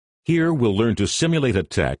Here we'll learn to simulate a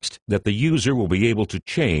text that the user will be able to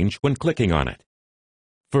change when clicking on it.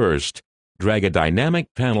 First, drag a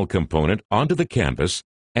dynamic panel component onto the canvas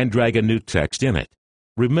and drag a new text in it.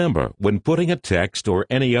 Remember, when putting a text or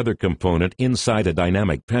any other component inside a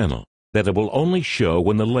dynamic panel, that it will only show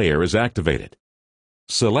when the layer is activated.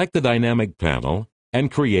 Select the dynamic panel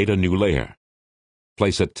and create a new layer.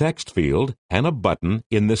 Place a text field and a button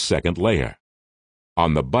in this second layer.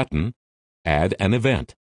 On the button, add an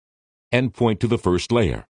event and point to the first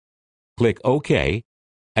layer. Click OK,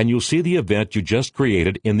 and you'll see the event you just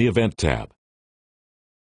created in the Event tab.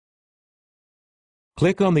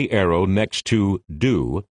 Click on the arrow next to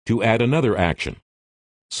Do to add another action.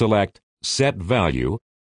 Select Set Value,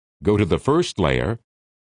 go to the first layer,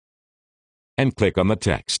 and click on the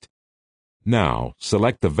text. Now,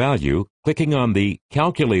 select the value, clicking on the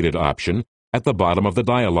Calculated option at the bottom of the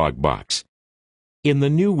dialog box. In the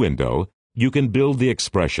new window, you can build the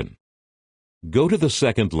expression. Go to the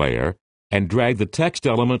second layer and drag the text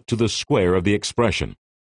element to the square of the expression.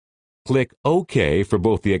 Click OK for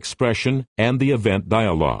both the expression and the event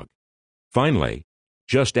dialog. Finally,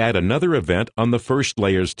 just add another event on the first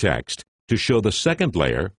layer's text to show the second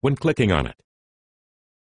layer when clicking on it.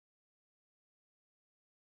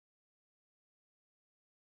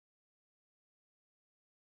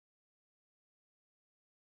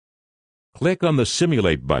 Click on the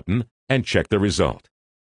Simulate button and check the result.